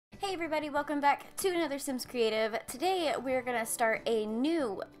Hey everybody, welcome back to another Sims Creative. Today we're gonna start a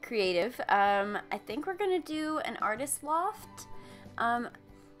new creative. I think we're gonna do an artist loft.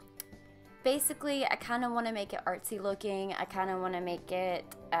 Basically, I kind of want to make it artsy looking. I kind of want to make it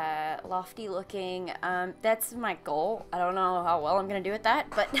lofty looking. That's my goal. I don't know how well I'm gonna do at that,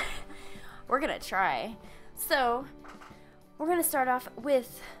 but we're gonna try. So we're gonna start off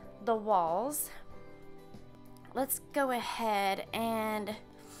with the walls. Let's go ahead and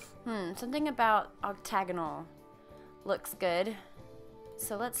something about octagonal looks good.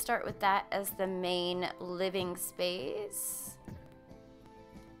 So let's start with that as the main living space.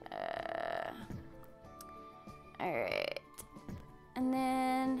 Alright. And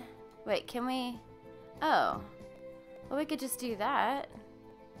then, wait, can we, oh, well, we could just do that.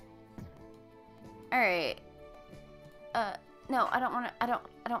 Alright. No, I don't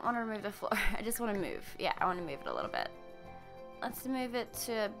want to remove the floor. I just want to move. Yeah, I want to move it a little bit. Let's move it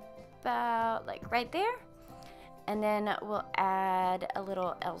to about like right there. And then we'll add a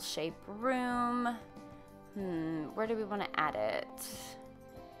little L-shaped room. Where do we want to add it?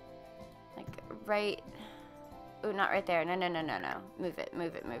 Like right, oh, not right there. No. Move it.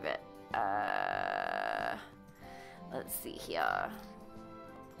 Let's see here.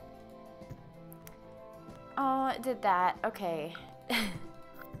 Oh, it did that. Okay.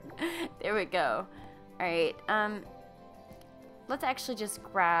 There we go. All right. Let's actually just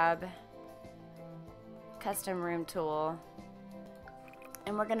grab custom room tool,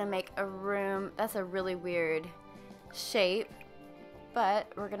 and we're gonna make a room. That's a really weird shape,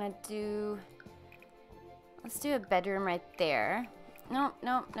 but we're gonna do, let's do a bedroom right there. No,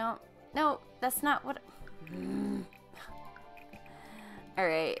 that's not what. All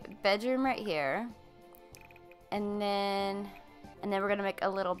right, bedroom right here. And then we're gonna make a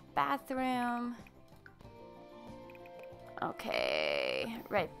little bathroom. Okay,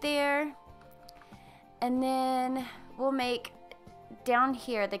 right there. And then we'll make down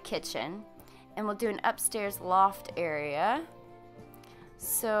here the kitchen, and we'll do an upstairs loft area.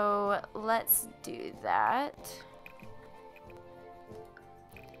 So let's do that.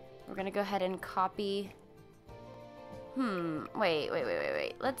 We're gonna go ahead and copy. Wait.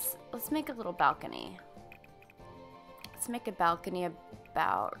 Let's make a little balcony. Let's make a balcony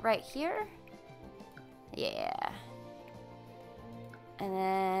about right here. Yeah. And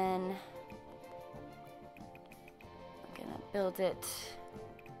then I'm gonna build it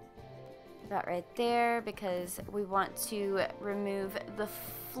about right there because we want to remove the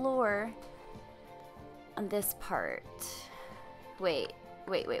floor on this part. Wait.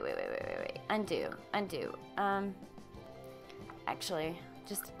 Undo. Actually,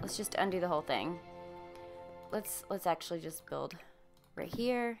 let's just undo the whole thing. Let's actually just build right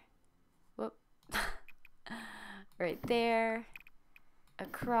here. Whoop. Right there.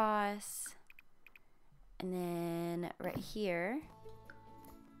 Across. And then right here.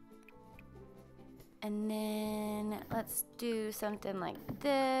 And then let's do something like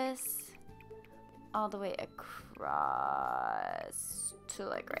this. All the way across to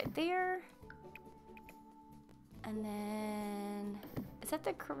like right there. And then, is that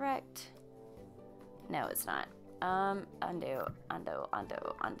the correct? No, it's not. Undo.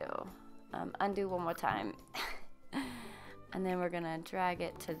 Undo one more time. And then we're gonna drag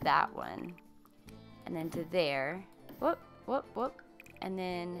it to that one. And then to there. Whoop. And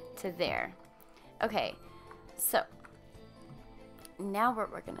then to there. Okay, so now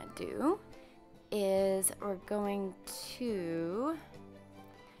what we're gonna do is we're going to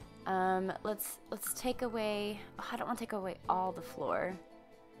let's take away, oh, I don't want to take away all the floor.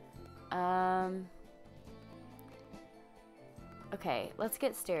 Okay, let's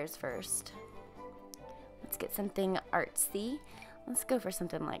get stairs first. Let's get something artsy. Let's go for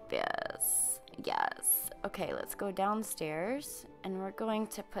something like this. Yes. Okay, let's go downstairs, and we're going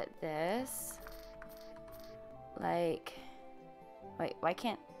to put this like, wait, why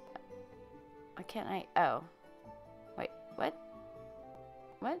can't I, oh, wait, what?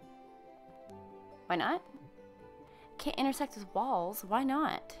 Why not? Can't intersect with walls. Why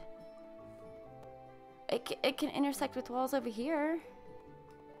not? It can intersect with walls over here.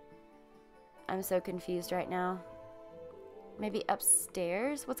 I'm so confused right now. Maybe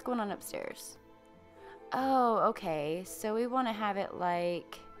upstairs? What's going on upstairs? Oh, okay. So we want to have it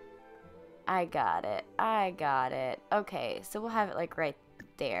like, I got it. Okay, so we'll have it like right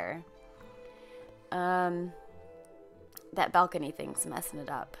there. That balcony thing's messing it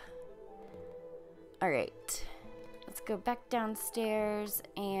up. All right. Let's go back downstairs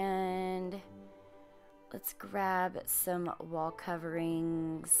and let's grab some wall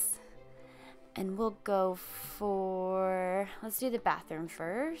coverings. And we'll go for, let's do the bathroom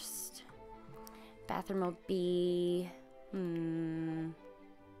first. Bathroom will be,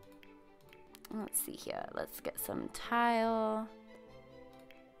 let's see here. Let's get some tile.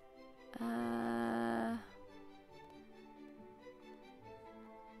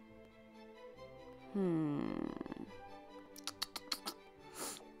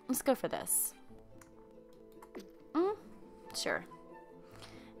 Let's go for this. Sure.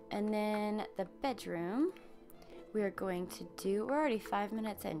 And then the bedroom, we are going to do, we're already 5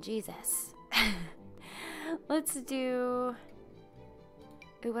 minutes in, Jesus. Let's do,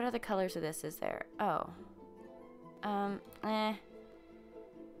 ooh, what other colors of this is there? Oh. I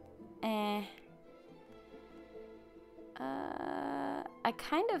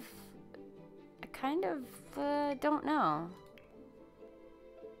kind of don't know.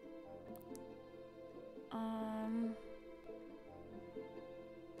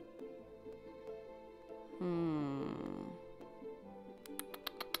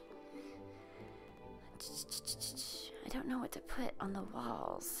 I don't know what to put on the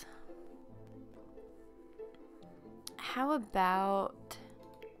walls. How about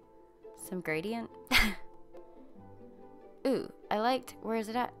some gradient? Ooh, I liked, where is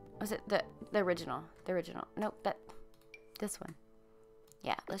it at? Was it the original? The original. Nope, this one.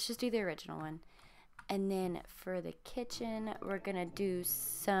 Yeah, let's just do the original one. And then for the kitchen, we're gonna do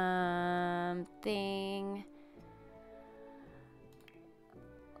something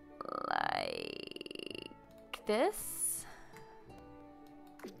like this,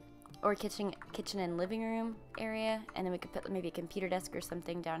 or kitchen and living room area, and then we could put maybe a computer desk or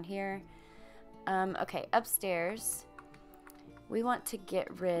something down here. Okay, upstairs, we want to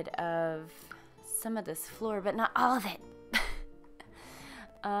get rid of some of this floor, but not all of it.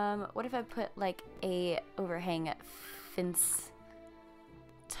 What if I put like a overhang fence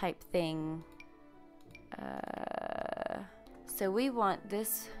type thing? So we want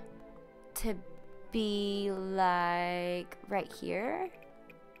this to be like right here.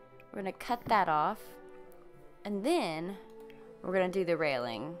 We're gonna cut that off, and then we're gonna do the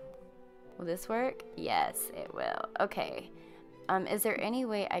railing. Will this work? Yes, it will. Okay. Is there any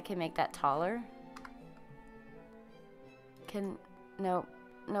way I can make that taller?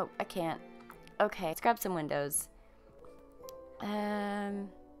 Nope, I can't. Okay, let's grab some windows.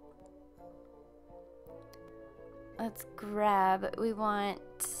 Let's grab, we want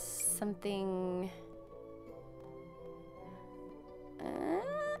something.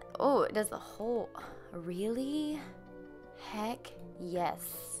 Oh, it does the whole, really? Heck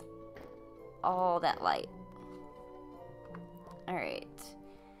yes. All that light. Alright.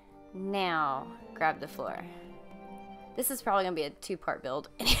 Now, grab the floor. This is probably going to be a 2-part build,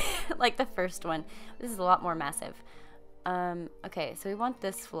 like the first one. This is a lot more massive. Okay, so we want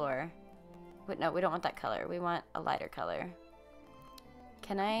this floor. Wait, no, we don't want that color. We want a lighter color.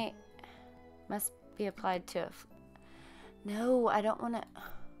 Can I? Must be applied to. No, I don't want to.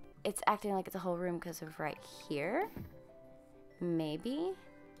 It's acting like it's a whole room because of right here. Maybe.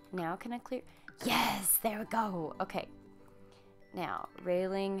 Now can I clear? Yes, there we go. Okay. Now,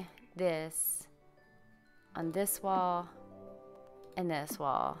 railing this on this wall and this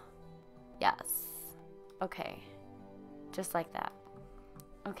wall. Yes. Okay. Just like that.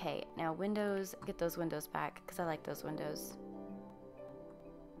 Okay, now windows. Get those windows back because I like those windows.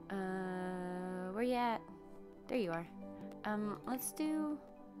 Where you at? There you are. Let's do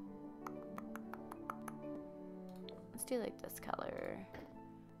like this color.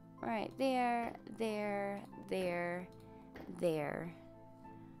 Right there, there, there, there.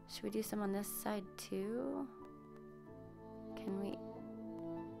 Should we do some on this side too? Can we?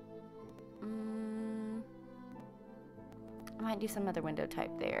 I might do some other window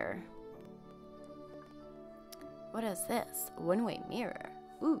type there. What is this? One-way mirror.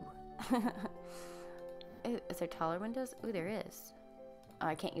 Ooh. Ooh. Is there taller windows? Ooh, there is. Oh,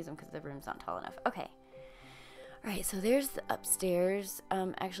 I can't use them because the room's not tall enough. Okay. Alright, so there's the upstairs.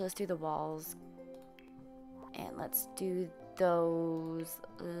 Actually, let's do the walls. And let's do those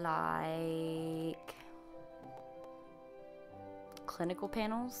like clinical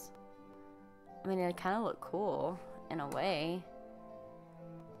panels. I mean, they kind of look cool in a way.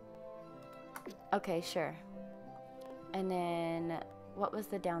 Okay, sure. And then what was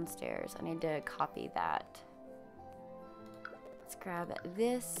the downstairs? I need to copy that. Let's grab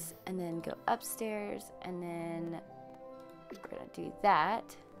this and then go upstairs, and then we're gonna do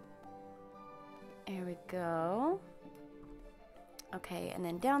that. There we go. Okay, and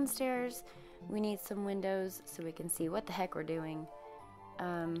then downstairs we need some windows so we can see what the heck we're doing.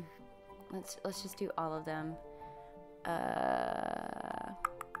 Let's just do all of them.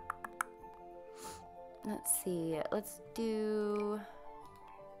 let's see, let's do,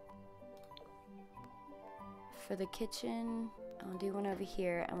 for the kitchen, I'll do one over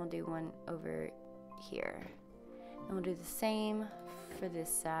here and we'll do one over here. And we'll do the same for this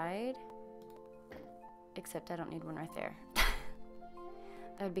side, except I don't need one right there.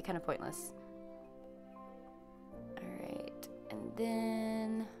 That would be kind of pointless. Alright, and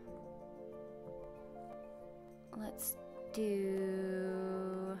then let's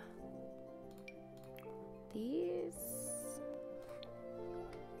do these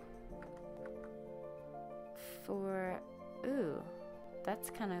for, ooh, that's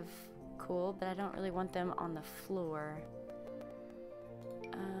kind of cool, but I don't really want them on the floor.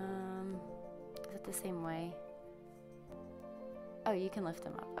 Is it the same way? Oh, you can lift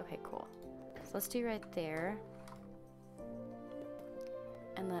them up. Okay, cool. So let's do right there.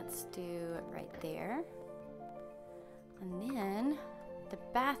 And let's do right there. And then the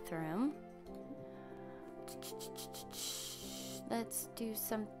bathroom. Let's do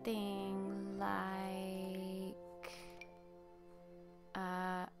something like,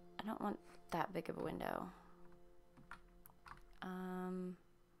 I don't want that big of a window.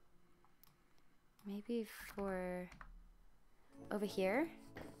 Maybe for over here.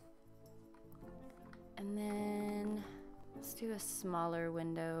 And then let's do a smaller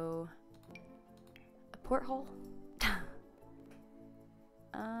window. A porthole.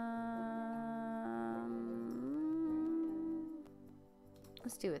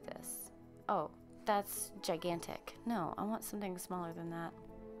 Let's do with this. Oh, that's gigantic. No, I want something smaller than that.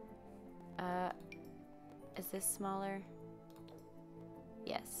 Is this smaller?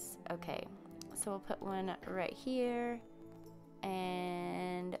 Yes, okay. So we'll put one right here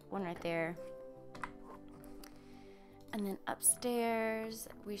and one right there. And then upstairs,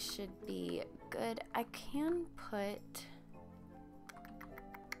 we should be good. I can put,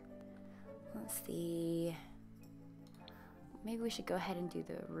 let's see, maybe we should go ahead and do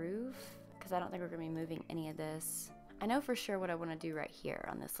the roof, because I don't think we're going to be moving any of this. I know for sure what I want to do right here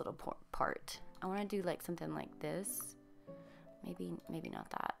on this little part. I want to do like something like this. Maybe not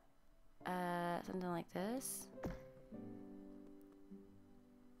that. Something like this.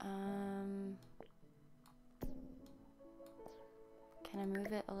 Can I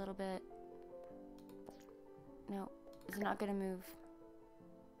move it a little bit? No, is it not gonna move?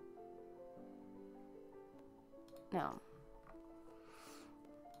 No.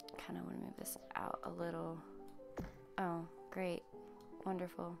 Kind of want to move this out a little. Oh, great.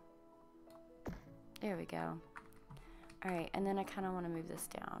 Wonderful. There we go. Alright, and then I kind of want to move this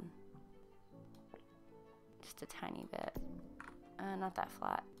down. Just a tiny bit. Not that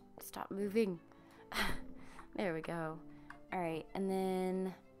flat. Stop moving. There we go. Alright, and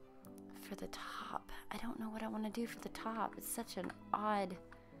then for the top, I don't know what I want to do for the top. It's such an odd,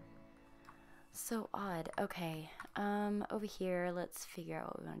 so odd. Okay, over here, let's figure out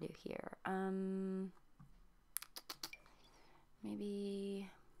what we want to do here. Maybe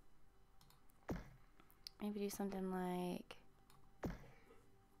do something like,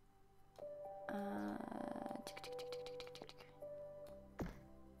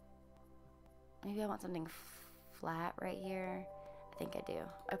 maybe I want something flat right here. I think I do.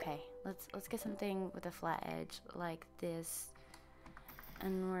 Okay, let's get something with a flat edge like this,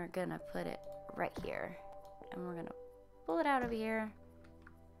 and we're gonna put it right here, and we're gonna pull it out over here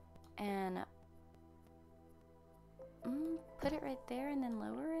and put it right there, and then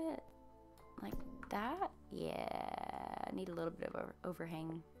lower it like that. Yeah, I need a little bit of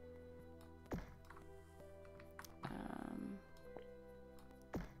overhang.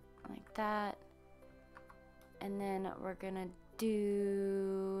 Like that. And then we're gonna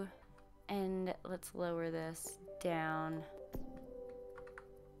do, and let's lower this down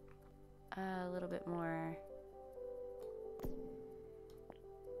a little bit more,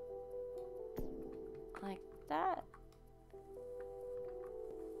 like that.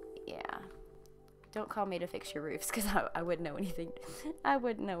 Yeah. Don't call me to fix your roofs, because I wouldn't know anything. I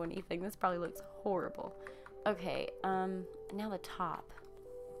wouldn't know anything. This probably looks horrible. Okay, now the top.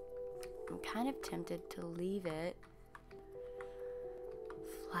 I'm kind of tempted to leave it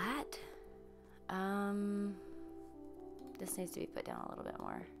flat. This needs to be put down a little bit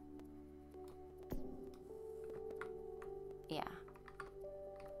more. Yeah.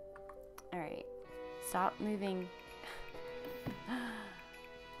 Alright. Stop moving.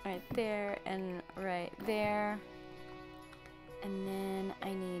 Right there and right there. And then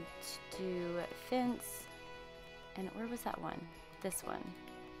I need to do fence. And where was that one? This one.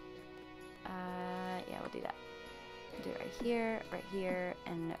 Yeah, we'll do that. We'll do it right here,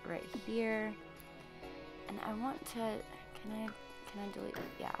 and right here. And I want to, can I delete it?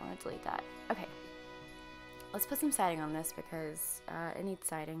 Yeah, I want to delete that. Okay. Let's put some siding on this because it needs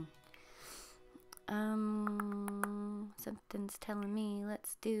siding. Something's telling me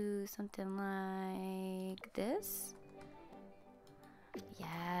let's do something like this.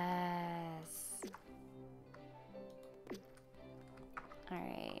 Yes.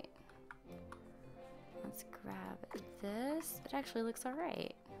 Alright. Let's grab this. It actually looks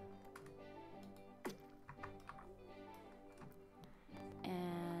alright.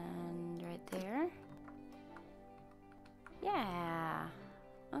 And right there. Yeah.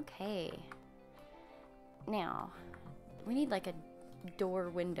 Okay. Now, we need like a door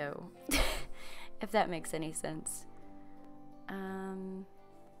window, if that makes any sense.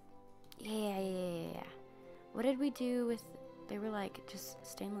 Yeah. What did we do with, they were like just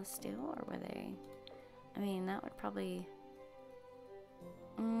stainless steel, or were they? I mean, that would probably,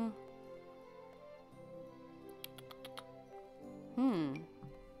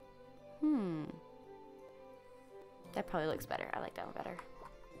 that probably looks better. I like that one better.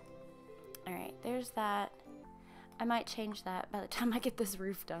 Alright, there's that. I might change that by the time I get this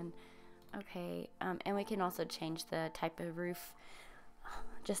roof done. Okay, and we can also change the type of roof.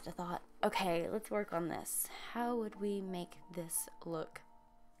 Just a thought. Okay, let's work on this. How would we make this look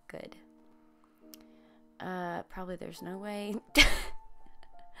good? Probably there's no way.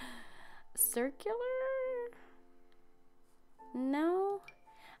 Circular? No?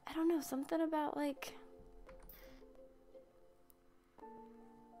 I don't know, something about like...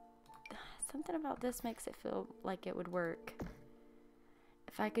 Something about this makes it feel like it would work.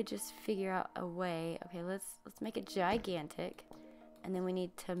 If I could just figure out a way. Okay, let's make it gigantic, and then we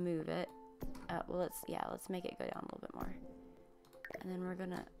need to move it. Well, let's make it go down a little bit more, and then we're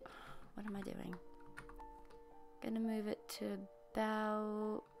gonna. What am I doing? Gonna move it to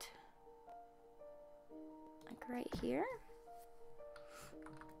about like right here.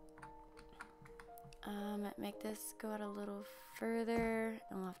 Make this go out a little further,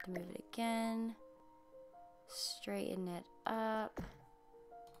 and we'll have to move it again. Straighten it up.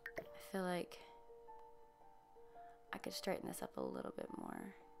 I feel like I could straighten this up a little bit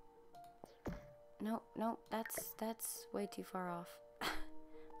more. Nope, that's way too far off.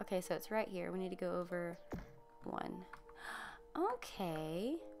 Okay, so it's right here. We need to go over one.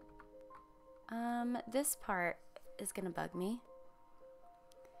 Okay. This part is gonna bug me.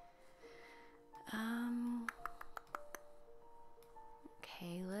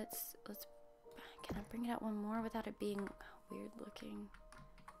 Okay, let's can I bring it out one more without it being weird looking?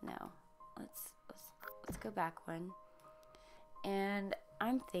 No. Let's go back one. And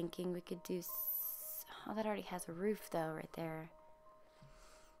I'm thinking we could do oh, that already has a roof though right there.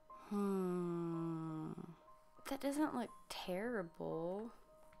 That doesn't look terrible.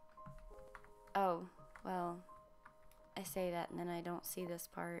 Oh, well, I say that and then I don't see this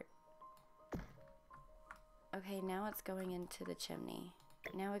part. Okay, now it's going into the chimney.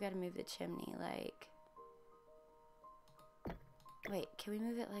 Now we gotta move the chimney, like... Wait, can we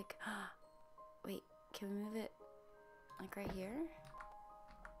move it like... Wait, can we move it like right here?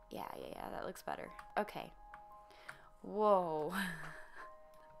 Yeah, that looks better. Okay. Whoa.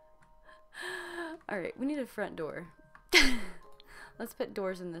 Alright, we need a front door. Let's put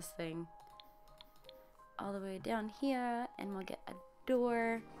doors in this thing. All the way down here, and we'll get a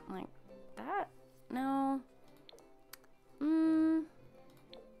door like that. No.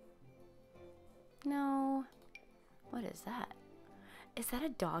 No. What is that? Is that a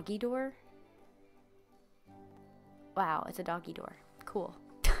doggy door? Wow, it's a doggy door. Cool.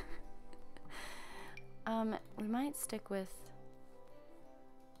 We might stick with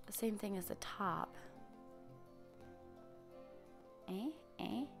the same thing as the top. I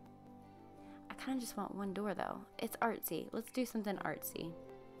kind of just want one door though. It's artsy. Let's do something artsy.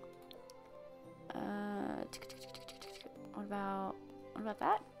 What about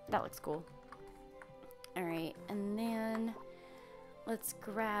that? That looks cool. Alright, and then let's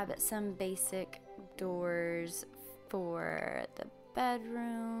grab some basic doors for the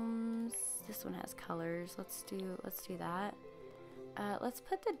bedrooms. This one has colors. Let's do that. Let's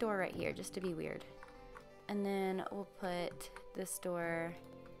put the door right here just to be weird. And then we'll put this door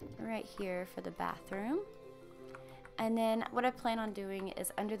right here for the bathroom. And then what I plan on doing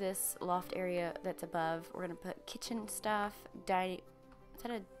is under this loft area that's above, we're gonna put kitchen stuff, dining. Is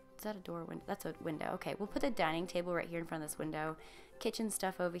that a door window? That's a window. Okay, we'll put the dining table right here in front of this window, kitchen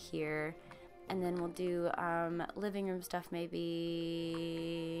stuff over here, and then we'll do living room stuff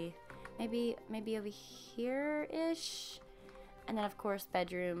maybe over here-ish. And then of course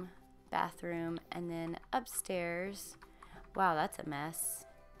bedroom, bathroom, and then upstairs. Wow, that's a mess.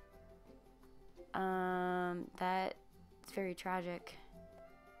 That's very tragic.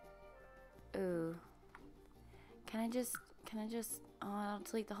 Ooh. Can I just, oh, I'll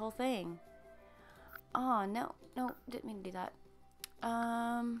delete the whole thing. Oh, no, didn't mean to do that.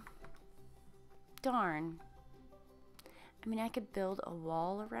 Darn. I mean, I could build a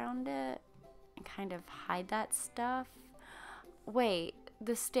wall around it and kind of hide that stuff. Wait,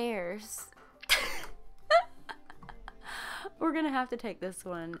 the stairs. We're gonna have to take this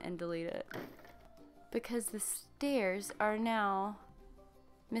one and delete it because the stairs are now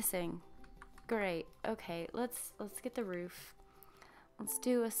missing. Great. Okay, let's get the roof. Let's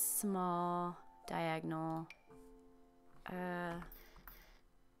do a small diagonal. That's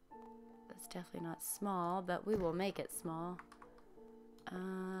definitely not small, but we will make it small.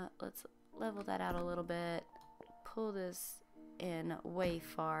 Let's level that out a little bit. Pull this in way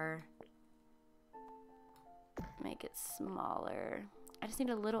far. Make it smaller. I just need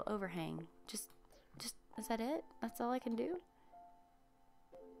a little overhang. Just, is that it? That's all I can do?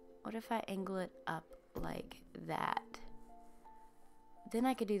 What if I angle it up like that? Then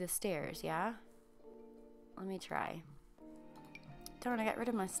I could do the stairs, yeah? Let me try. Darn, I got rid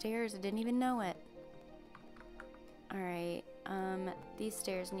of my stairs. I didn't even know it. Alright, these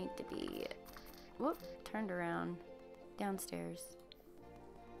stairs need to be, whoop, turned around. Downstairs.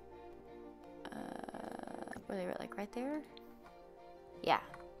 Were they like right there? Yeah,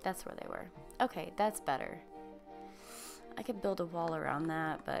 that's where they were. Okay, that's better. I could build a wall around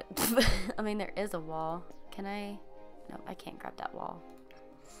that, but I mean, there is a wall. Can I? No, I can't grab that wall.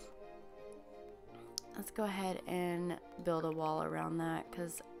 Let's go ahead and build a wall around that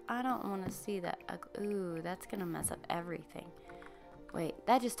because I don't want to see that. Ooh, that's gonna mess up everything. Wait,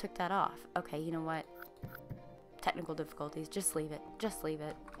 that just took that off. Okay, you know what? Technical difficulties. Just leave it. Just leave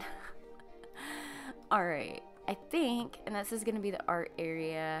it. Alright, I think, and this is going to be the art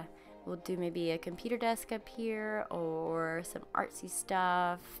area, we'll do maybe a computer desk up here or some artsy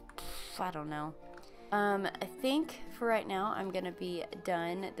stuff. I don't know. I think for right now I'm going to be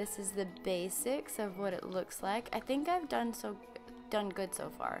done. This is the basics of what it looks like. I think I've done good so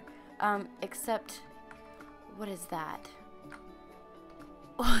far. Except, what is that?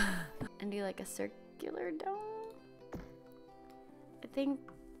 And do like a circular dome? I think,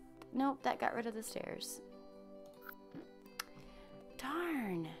 nope, that got rid of the stairs.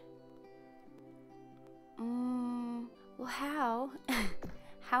 Darn. Well, how?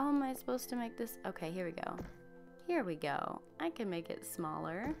 How am I supposed to make this? Okay, here we go. Here we go. I can make it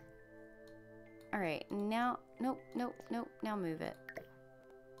smaller. All right, now, nope. Now move it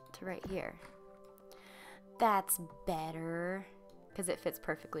to right here. That's better because it fits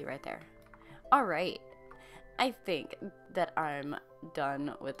perfectly right there. All right. I think that I'm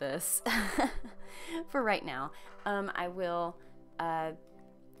done with this for right now. I will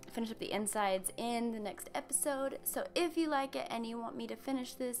finish up the insides in the next episode. So if you like it and you want me to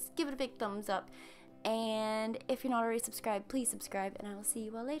finish this, give it a big thumbs up. And if you're not already subscribed, please subscribe, and I will see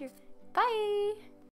you all later. Bye!